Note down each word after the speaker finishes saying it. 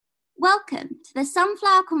Welcome to the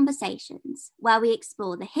Sunflower Conversations, where we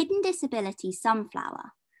explore the hidden disability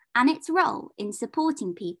sunflower and its role in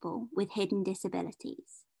supporting people with hidden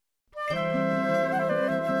disabilities.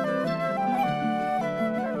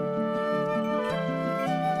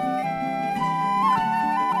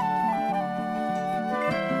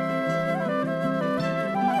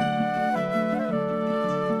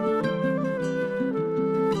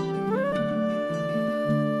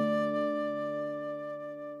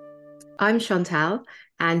 I'm Chantal,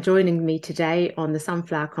 and joining me today on the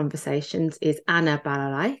Sunflower Conversations is Anna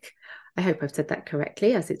Ballreich. I hope I've said that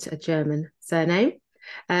correctly, as it's a German surname.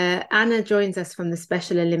 Anna joins us from the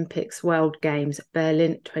Special Olympics World Games,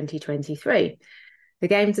 Berlin 2023. The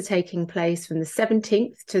Games are taking place from the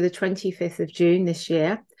 17th to the 25th of June this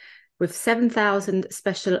year, with 7,000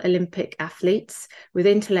 Special Olympic athletes with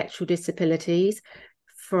intellectual disabilities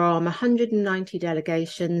from 190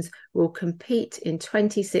 delegations will compete in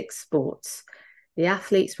 26 sports. The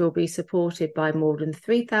athletes will be supported by more than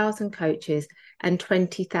 3,000 coaches and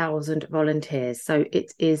 20,000 volunteers. So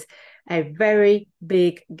it is a very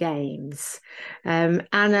big games.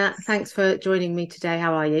 Anna, thanks for joining me today.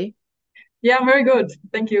 How are you? Yeah, I'm very good.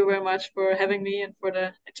 Thank you very much for having me and for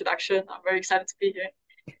the introduction. I'm very excited to be here.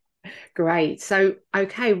 Great. So,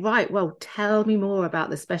 okay, right. Well, tell me more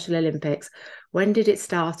about the Special Olympics. When did it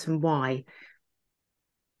start and why?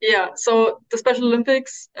 Yeah, so the Special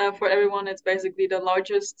Olympics, for everyone, it's basically the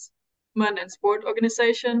largest movement and sport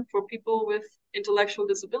organization for people with intellectual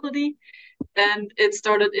disability. And it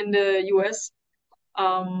started in the US.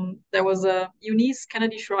 There was a Eunice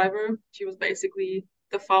Kennedy Shriver. She was basically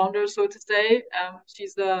the founder, so to say.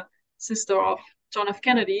 She's the sister of John F.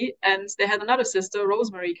 Kennedy, and they had another sister,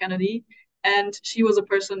 Rosemary Kennedy, and she was a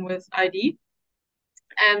person with ID.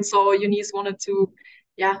 And so Eunice wanted to,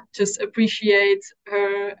 just appreciate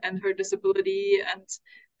her and her disability, and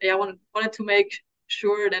wanted to make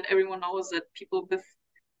sure that everyone knows that people with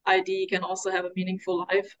ID can also have a meaningful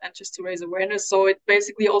life, and just to raise awareness. So it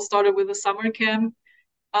basically all started with a summer camp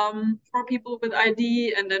for people with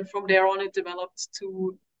ID, and then from there on it developed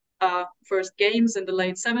to first games in the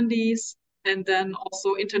late 70s, and then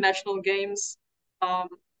also international games, um,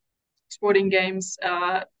 sporting games.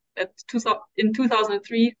 In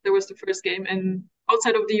 2003, there was the first game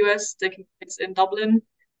outside of the US taking place in Dublin,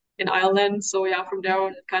 in Ireland. So yeah, from there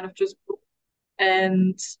on it kind of just grew.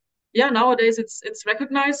 And yeah, nowadays it's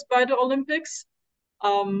recognized by the Olympics.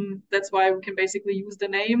 That's why we can basically use the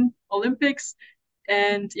name Olympics.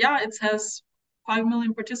 And yeah, it has 5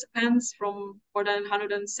 million participants from more than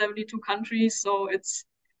 172 countries. So it's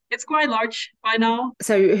quite large by now.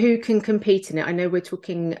 So who can compete in it? I know we're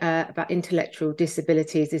talking about intellectual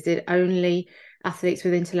disabilities. Is it only athletes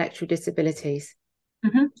with intellectual disabilities?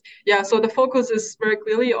 Mm-hmm. Yeah, so the focus is very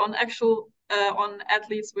clearly on on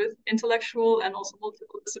athletes with intellectual and also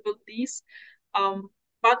multiple disabilities.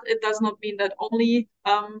 But it does not mean that only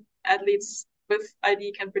athletes with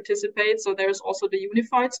ID can participate. So there's also the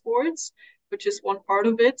unified sports, which is one part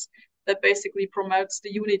of it that basically promotes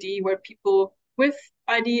the unity where people with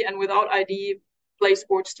ID and without ID play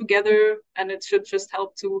sports together, and it should just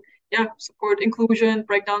help to support inclusion,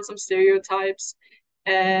 break down some stereotypes,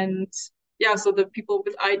 and so the people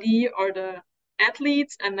with ID are the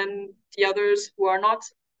athletes, and then the others who are not,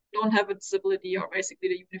 don't have a disability, are basically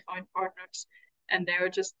the unified partners, and they're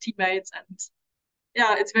just teammates. And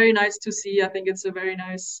yeah, it's very nice to see. I think it's a very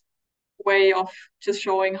nice way of just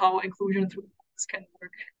showing how inclusion through sports can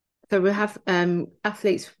work. So we have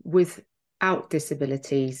athletes without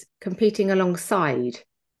disabilities competing alongside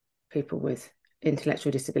people with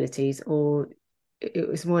intellectual disabilities, or it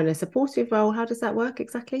was more in a supportive role. How does that work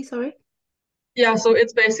exactly? Sorry. Yeah, so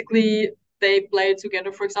it's basically they play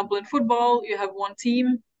together. For example, in football, you have one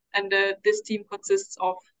team, and this team consists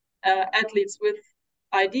of athletes with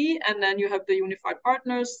ID, and then you have the unified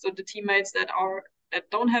partners, so the teammates that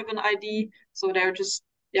don't have an ID, so they're just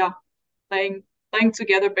playing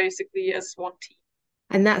together basically as one team.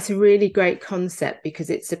 And that's a really great concept because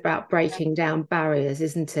it's about breaking down barriers,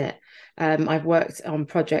 isn't it? I've worked on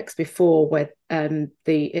projects before where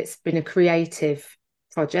it's been a creative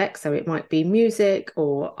project, so it might be music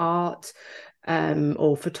or art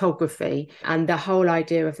or photography, and the whole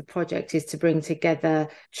idea of the project is to bring together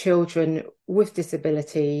children with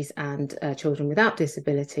disabilities and children without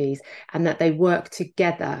disabilities, and that they work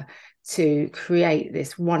together to create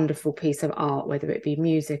this wonderful piece of art, whether it be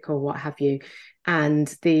music or what have you. And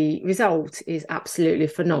the result is absolutely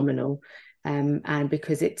phenomenal, and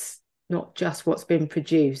because it's not just what's been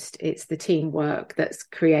produced, it's the teamwork that's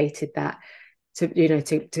created that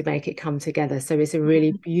to make it come together. So it's a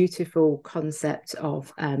really beautiful concept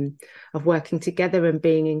of working together and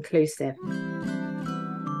being inclusive.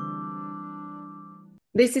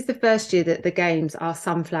 This is the first year that the games are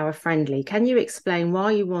sunflower friendly. Can you explain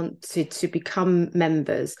why you wanted to become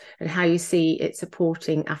members and how you see it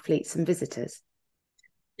supporting athletes and visitors?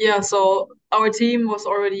 Yeah, so our team was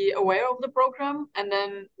already aware of the program, and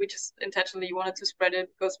then we just intentionally wanted to spread it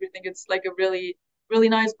because we think it's like a really, really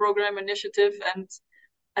nice program initiative. And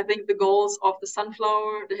I think the goals of the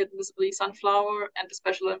sunflower, the Hidden Disability Sunflower, and the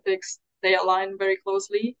Special Olympics, they align very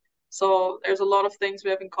closely. So there's a lot of things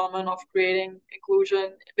we have in common of creating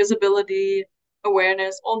inclusion, visibility,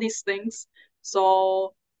 awareness, all these things.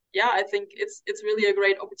 So yeah, I think it's really a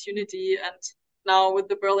great opportunity. And now with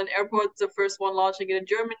the Berlin airport, the first one launching it in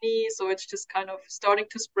Germany, so it's just kind of starting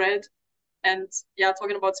to spread. And yeah,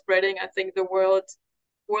 talking about spreading, I think the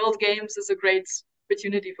World Games is a great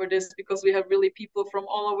opportunity for this because we have really people from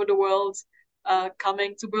all over the world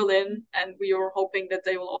coming to Berlin, and we are hoping that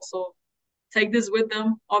they will also take this with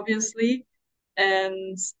them, obviously.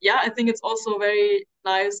 And yeah, I think it's also very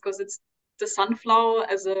nice because it's the sunflower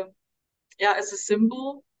as a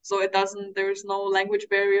symbol. So there's no language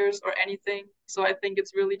barriers or anything. So I think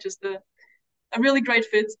it's really just a really great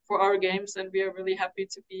fit for our games, and we are really happy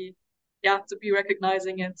to be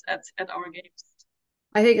recognizing it at our games.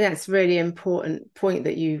 I think that's a really important point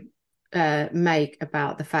that you make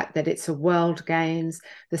about the fact that it's a World Games.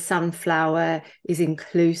 The sunflower is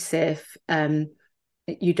inclusive.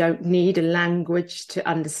 You don't need a language to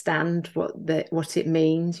understand what it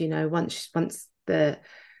means.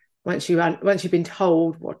 Once you've been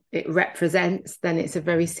told what it represents, then it's a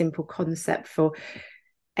very simple concept for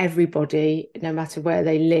everybody, no matter where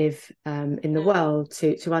they live in the world,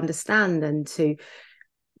 to understand and to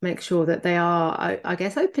make sure that they are, I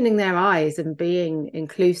guess, opening their eyes and being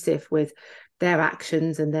inclusive with their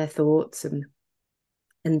actions and their thoughts,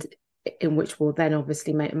 and in which will then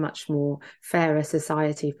obviously make a much more fairer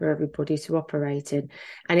society for everybody to operate in.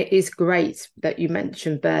 And it is great that you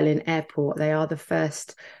mentioned Berlin Airport. They are the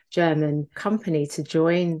first German company to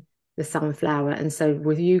join the sunflower, and so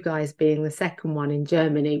with you guys being the second one in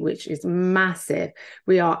Germany, which is massive,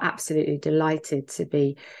 we are absolutely delighted to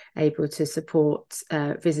be able to support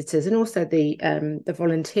visitors, and also the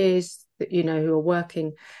volunteers that who are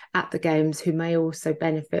working at the games, who may also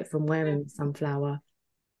benefit from wearing the sunflower.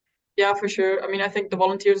 Yeah, for sure. I mean, I think the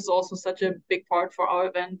volunteers is also such a big part for our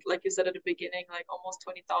event. Like you said at the beginning, like almost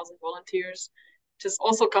 20,000 volunteers, just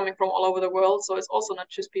also coming from all over the world. So it's also not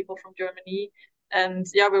just people from Germany. And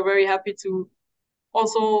yeah, we're very happy to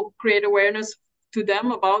also create awareness to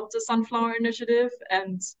them about the Sunflower Initiative,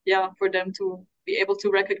 and yeah, for them to be able to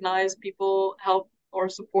recognize people, help or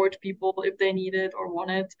support people if they need it or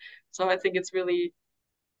want it. So I think it's really,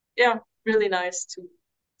 really nice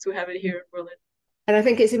to have it here in Berlin. And I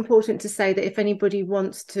think it's important to say that if anybody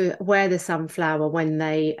wants to wear the sunflower when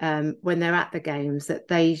they're at the games, that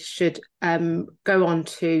they should go on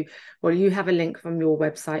to, well, you have a link from your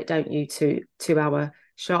website, don't you, to our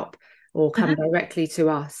shop, or come directly to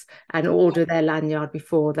us and order their lanyard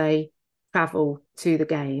before they travel to the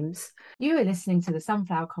games. You are listening to the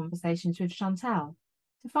Sunflower Conversations with Chantal.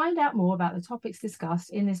 To find out more about the topics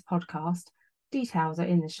discussed in this podcast, details are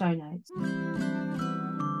in the show notes.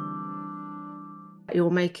 You're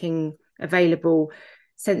making available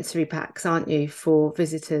sensory packs, aren't you, for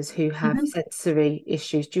visitors who have sensory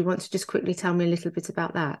issues? Do you want to just quickly tell me a little bit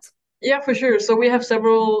about that? Yeah, for sure. So we have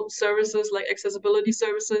several services, like accessibility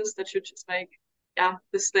services, that should just make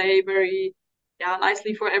the stay very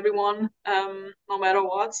nicely for everyone, no matter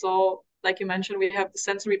what. So like you mentioned, we have the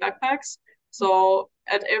sensory backpacks. So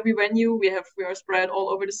at every venue we are spread all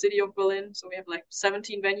over the city of Berlin. So we have like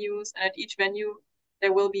 17 venues, and at each venue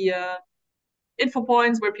there will be info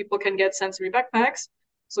points where people can get sensory backpacks.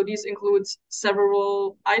 So these include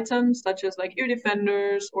several items such as like ear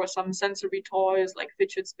defenders or some sensory toys like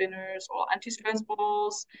fidget spinners or anti-stress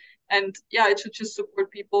balls. And yeah, it should just support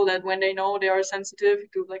people that when they know they are sensitive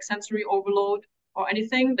to like sensory overload or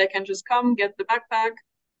anything, they can just come get the backpack.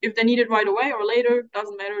 If they need it right away or later,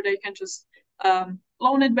 doesn't matter. They can just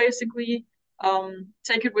loan it basically,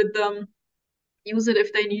 take it with them, use it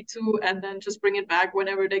if they need to, and then just bring it back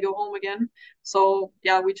whenever they go home again. So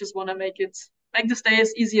yeah, we just want to make the stay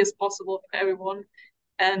as easy as possible for everyone.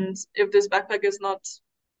 And if this backpack is not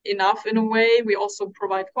enough in a way, we also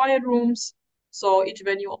provide quiet rooms. So each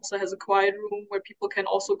venue also has a quiet room where people can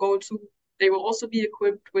also go to. They will also be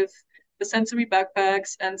equipped with the sensory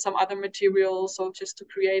backpacks and some other materials. So just to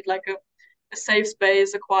create like a safe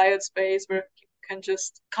space, a quiet space where people can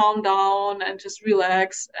just calm down and just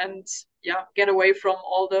relax and get away from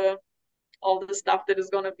all the all the stuff that is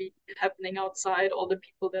going to be happening outside, all the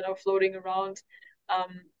people that are floating around.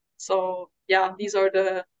 So yeah, these are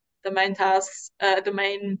the main tasks, the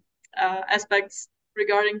main aspects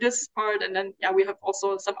regarding this part. And then we have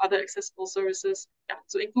also some other accessible services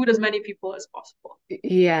to include as many people as possible.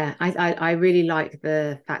 Yeah, I really like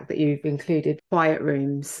the fact that you've included quiet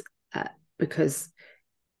rooms because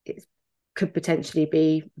it could potentially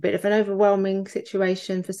be a bit of an overwhelming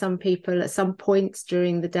situation for some people at some points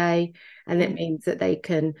during the day. And it means that they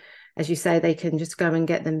can, as you say, they can just go and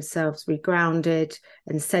get themselves regrounded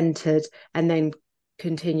and centered and then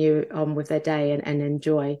continue on with their day and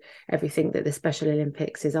enjoy everything that the Special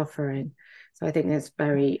Olympics is offering. So I think that's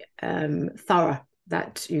very thorough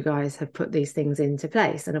that you guys have put these things into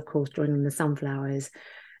place. And of course, joining the Sunflower is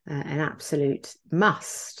an absolute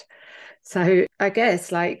must. So I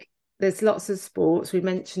guess there's lots of sports. We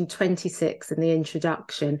mentioned 26 in the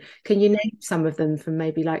introduction. Can you name some of them from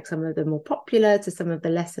maybe some of the more popular to some of the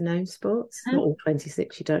lesser known sports? Not all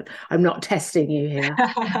 26, you don't. I'm not testing you here.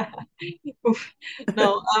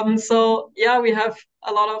 No, so we have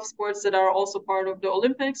a lot of sports that are also part of the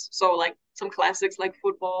Olympics. So like some classics like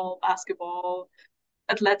football, basketball,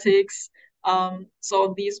 athletics.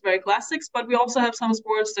 So these very classics, but we also have some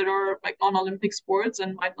sports that are like non-Olympic sports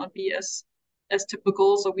and might not be as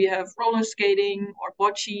typical. So we have roller skating or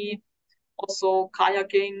bocce, also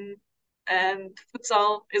kayaking, and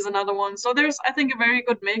futsal is another one. So there's, I think, a very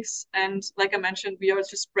good mix. And like I mentioned, we are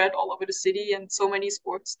just spread all over the city and so many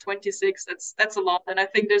sports, 26, that's a lot. And I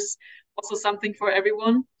think there's also something for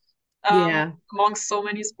everyone amongst so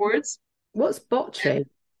many sports. What's bocce?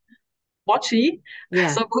 Bocce? Yeah.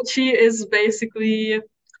 So bocce is basically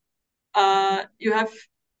you have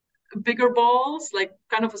bigger balls, like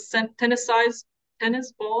kind of a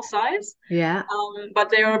tennis ball size. Yeah.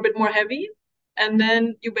 But they are a bit more heavy. And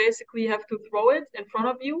then you basically have to throw it in front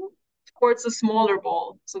of you towards a smaller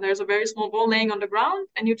ball. So there's a very small ball laying on the ground,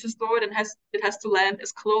 and you just throw it, and it has to land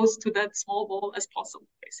as close to that small ball as possible,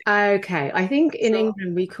 basically. Okay. I think in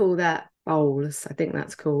England we call that bowls. I think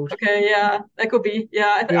that's called. Okay, yeah, that could be.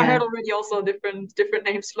 Yeah, I heard already also different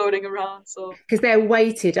names floating around. So because they're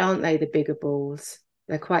weighted, aren't they? The bigger balls.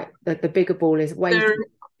 They're quite. The bigger ball is weighted.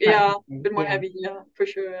 A bit more heavy. Yeah, for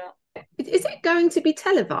sure. Yeah. Is it going to be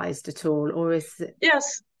televised at all, or is it?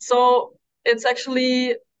 Yes. So it's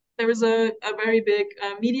actually there is a very big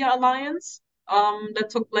media alliance that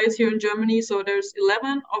took place here in Germany. So there's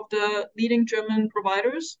 11 of the leading German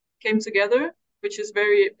providers came together, which is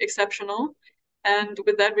very exceptional. And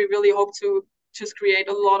with that, we really hope to just create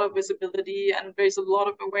a lot of visibility and raise a lot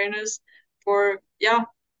of awareness for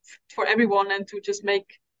everyone, and to just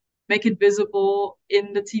make it visible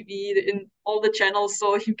in the TV, in all the channels,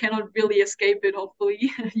 so you cannot really escape it. Hopefully,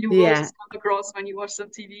 you will just come across when you watch some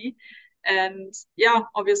TV, and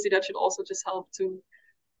obviously that should also just help to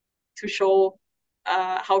show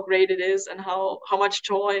how great it is and how much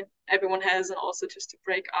joy everyone has, and also just to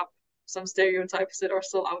break up some stereotypes that are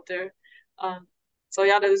still out there. So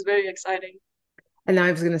that is very exciting. And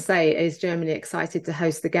I was going to say, is Germany excited to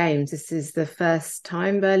host the games? This is the first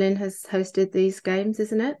time Berlin has hosted these games,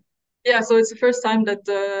 isn't it? Yeah, so it's the first time that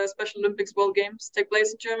the Special Olympics World Games take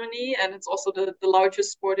place in Germany, and it's also the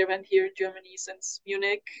largest sport event here in Germany since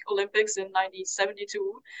Munich Olympics in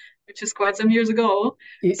 1972, which is quite some years ago.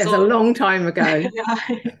 It's a long time ago.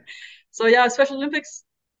 So Special Olympics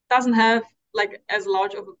doesn't have as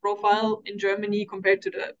large of a profile in Germany compared to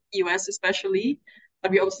the US especially, but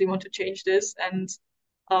we obviously want to change this. And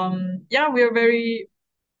we are very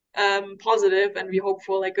positive, and we hope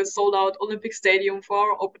for a sold out Olympic stadium for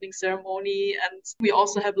our opening ceremony. And we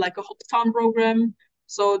also have a host town program.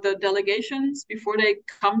 So the delegations, before they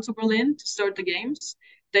come to Berlin to start the games,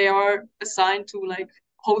 they are assigned to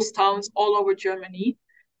host towns all over Germany.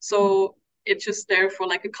 So it's just there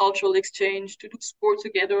for a cultural exchange, to do sport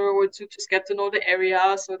together, or to just get to know the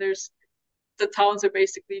area. So the towns are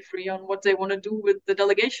basically free on what they want to do with the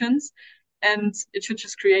delegations, and it should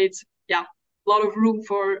just create a lot of room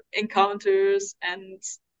for encounters. And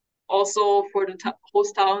also for the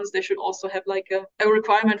host towns, they should also have a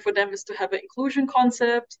requirement for them is to have an inclusion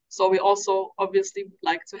concept. So we also obviously would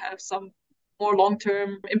like to have some more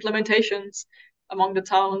long-term implementations among the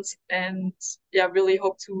towns, and really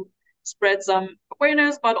hope to spread some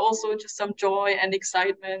awareness, but also just some joy and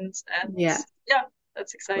excitement. And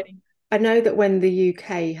that's exciting. I know that when the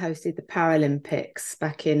UK hosted the Paralympics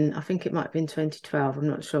back in, I think it might have been 2012, I'm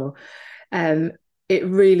not sure, it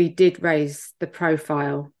really did raise the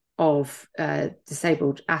profile of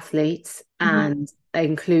disabled athletes and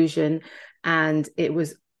inclusion. And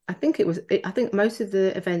I think most of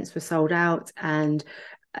the events were sold out, and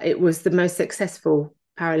it was the most successful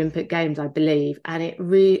Paralympic Games, I believe, and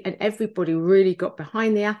everybody really got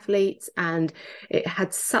behind the athletes, and it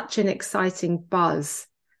had such an exciting buzz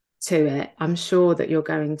to it. I'm sure that you're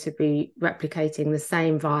going to be replicating the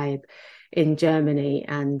same vibe in Germany,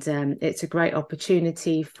 and it's a great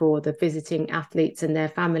opportunity for the visiting athletes and their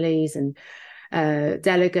families and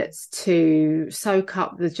delegates to soak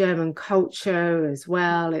up the German culture as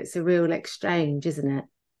well. It's a real exchange, isn't it?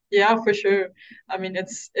 Yeah, for sure. I mean,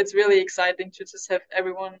 it's really exciting to just have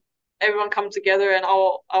everyone come together, and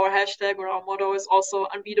our hashtag or our motto is also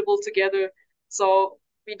unbeatable together. So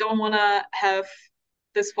we don't want to have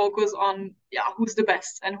this focus on who's the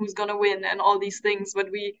best and who's gonna win and all these things, but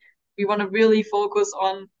we want to really focus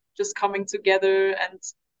on just coming together and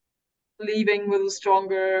leaving with a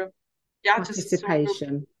stronger, just stronger.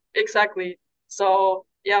 Participation. Exactly. So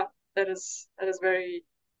yeah, that is very,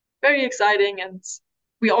 very exciting, and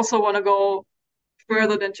we also want to go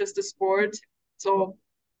further than just the sport. So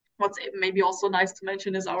what's maybe also nice to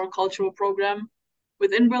mention is our cultural program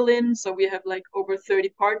within Berlin. So we have like over 30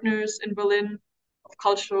 partners in Berlin of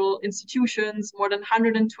cultural institutions, more than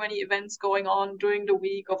 120 events going on during the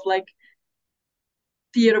week of like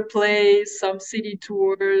theater plays, some city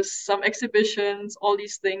tours, some exhibitions, all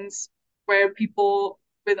these things where people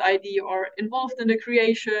with ID are involved in the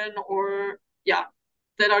creation, or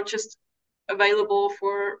that are just available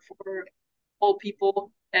for all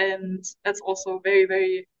people. And that's also very,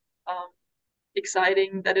 very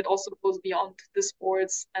exciting that it also goes beyond the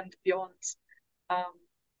sports and beyond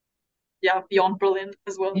beyond Berlin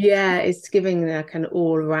as well. Yeah, it's giving like an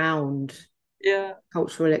all-round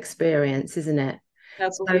cultural experience, isn't it?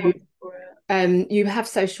 That's what we hope for. You have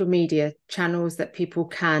social media channels that people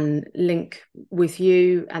can link with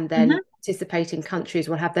you, and then participating countries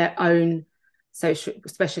will have their own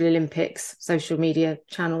Special Olympics social media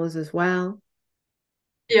channels as well.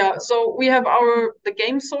 Yeah, so we have the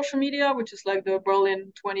games social media, which is like the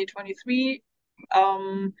Berlin 2023.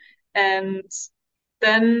 And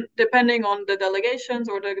then depending on the delegations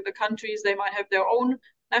or the countries, they might have their own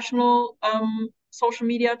national social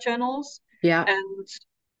media channels. Yeah. And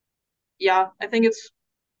I think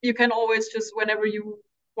you can always just, whenever you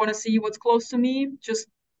want to see what's close to me, just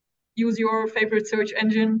use your favorite search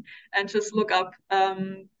engine and just look up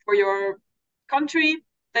for your country.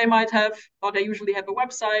 They usually have a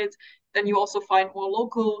website. Then you also find more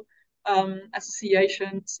local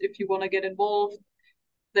associations if you want to get involved.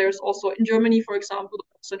 There's also in Germany, for example,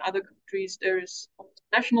 also in other countries, there's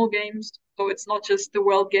national games. So it's not just the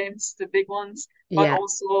world games, the big ones, but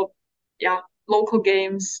also, local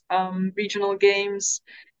games, regional games.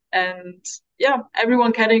 And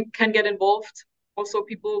everyone can get involved. Also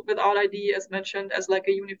people without ID, as mentioned, as like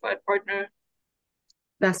a unified partner.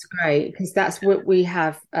 That's great, because that's what we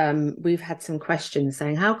have. We've had some questions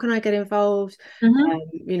saying, how can I get involved?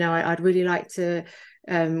 I'd really like to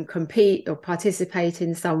compete or participate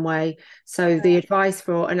in some way. So the advice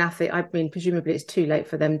for an athlete, I mean, presumably it's too late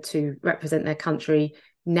for them to represent their country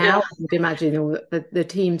now. I would imagine all the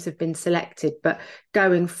teams have been selected, but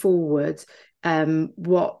going forward,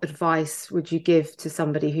 what advice would you give to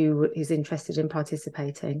somebody who is interested in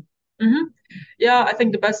participating? Yeah, I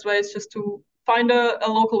think the best way is just to find a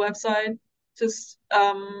local website. Just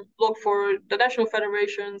look for the national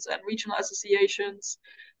federations and regional associations.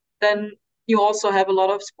 Then you also have a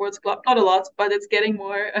lot of sports club, not a lot, but it's getting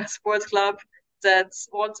more sports club that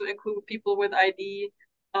want to include people with ID.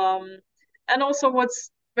 And also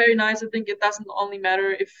what's very nice, I think it doesn't only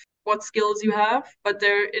matter what skills you have, but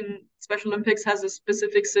there in Special Olympics has a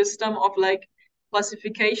specific system of like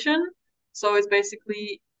classification. So it's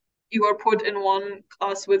basically you are put in one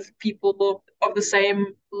class with people of the same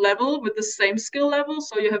level, with the same skill level.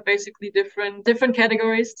 So you have basically different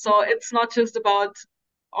categories. So it's not just about,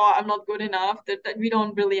 oh, I'm not good enough. That we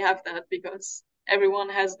don't really have that, because everyone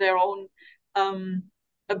has their own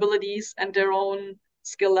abilities and their own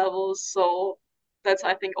skill levels. So that's,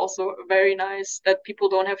 I think, also very nice that people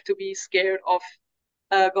don't have to be scared of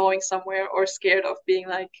going somewhere, or scared of being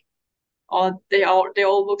like, oh, they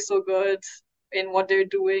all look so good in what they're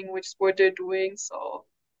doing, which sport they're doing. So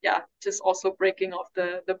just also breaking off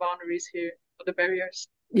the boundaries here, or the barriers.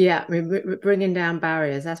 Yeah, bringing down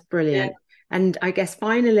barriers. That's brilliant. And I guess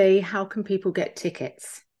finally, how can people get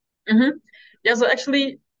tickets? Yeah, so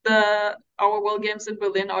actually our World Games in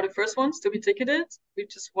Berlin are the first ones to be ticketed. We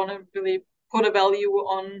just want to really put a value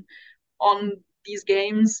on these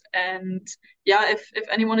games. And if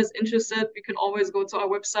anyone is interested, we can always go to our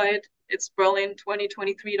website. It's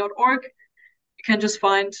berlin2023.org. You can just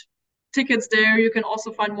find tickets there. You can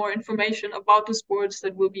also find more information about the sports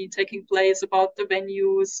that will be taking place, about the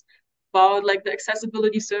venues, about like the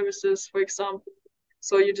accessibility services, for example.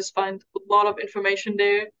 So you just find a lot of information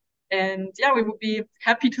there. And yeah, we would be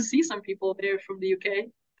happy to see some people there from the UK,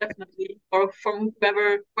 definitely, or from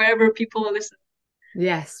wherever people are listening.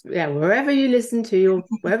 Yes, yeah, wherever you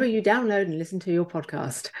wherever you download and listen to your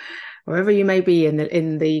podcast, wherever you may be on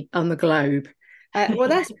the globe. Well,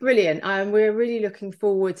 that's brilliant. We're really looking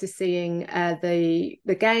forward to seeing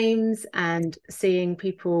the games and seeing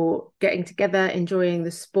people getting together, enjoying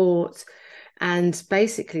the sport, and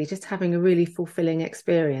basically just having a really fulfilling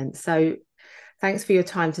experience. So, thanks for your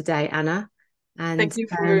time today, Anna. And thank you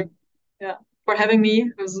for having me.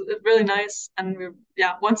 It was really nice, and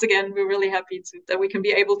once again, we're really happy that we can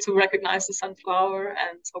be able to recognize the sunflower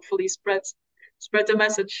and hopefully spread the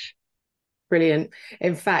message. Brilliant.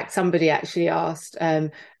 In fact, somebody actually asked,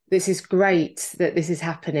 this is great that this is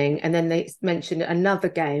happening, and then they mentioned another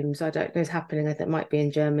games I don't know is happening. I think it might be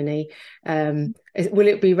in Germany. Will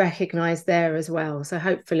it be recognised there as well? So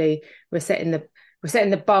hopefully we're setting the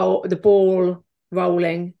ball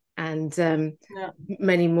rolling, and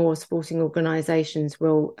many more sporting organisations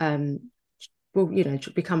will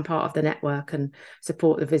become part of the network and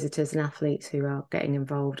support the visitors and athletes who are getting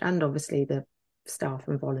involved, and obviously the staff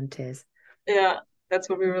and volunteers. Yeah, that's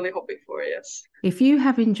what we're really hoping for, yes. If you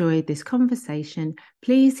have enjoyed this conversation,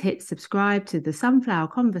 please hit subscribe to the Sunflower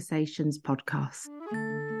Conversations podcast.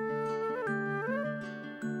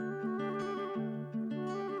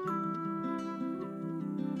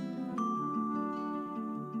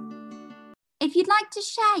 If you'd like to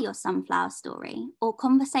share your sunflower story or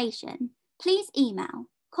conversation, please email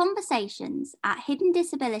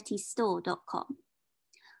conversations@hiddendisabilitiesstore.com.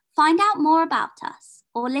 Find out more about us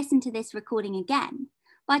or listen to this recording again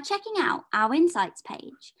by checking out our insights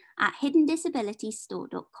page at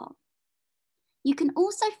hiddendisabilitiesstore.com. You can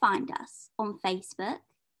also find us on Facebook,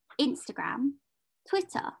 Instagram,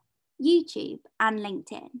 Twitter, YouTube, and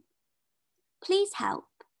LinkedIn. Please help,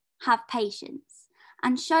 have patience,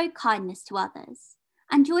 and show kindness to others,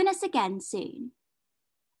 and join us again soon.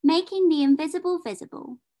 Making the invisible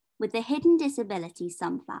visible with the Hidden Disability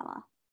Sunflower.